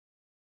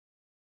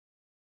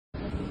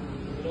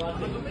For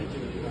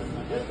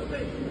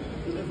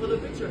the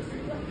picture.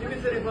 Give me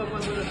 35 for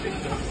the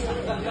picture.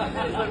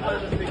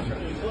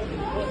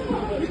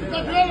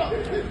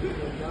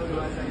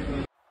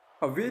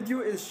 A video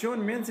is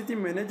shown Man City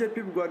manager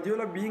Pep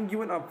Guardiola being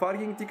given a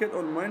parking ticket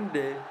on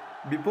Monday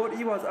before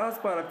he was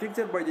asked for a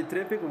picture by the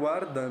traffic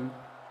warden.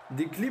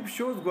 The clip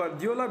shows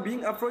Guardiola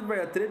being approached by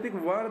a traffic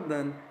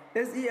warden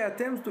as he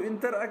attempts to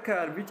enter a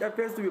car which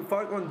appears to be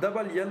parked on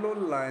double yellow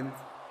lines.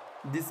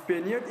 The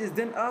Spaniard is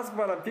then asked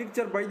for a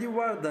picture by the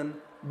warden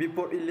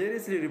before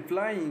hilariously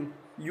replying,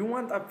 "You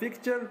want a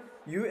picture?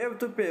 You have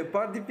to pay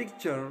for the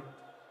picture."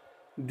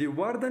 The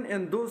warden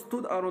and those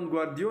stood around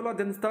Guardiola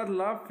then start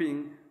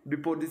laughing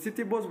before the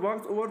city boss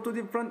walks over to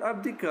the front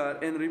of the car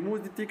and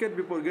removes the ticket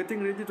before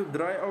getting ready to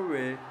drive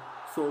away.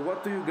 So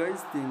what do you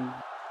guys think?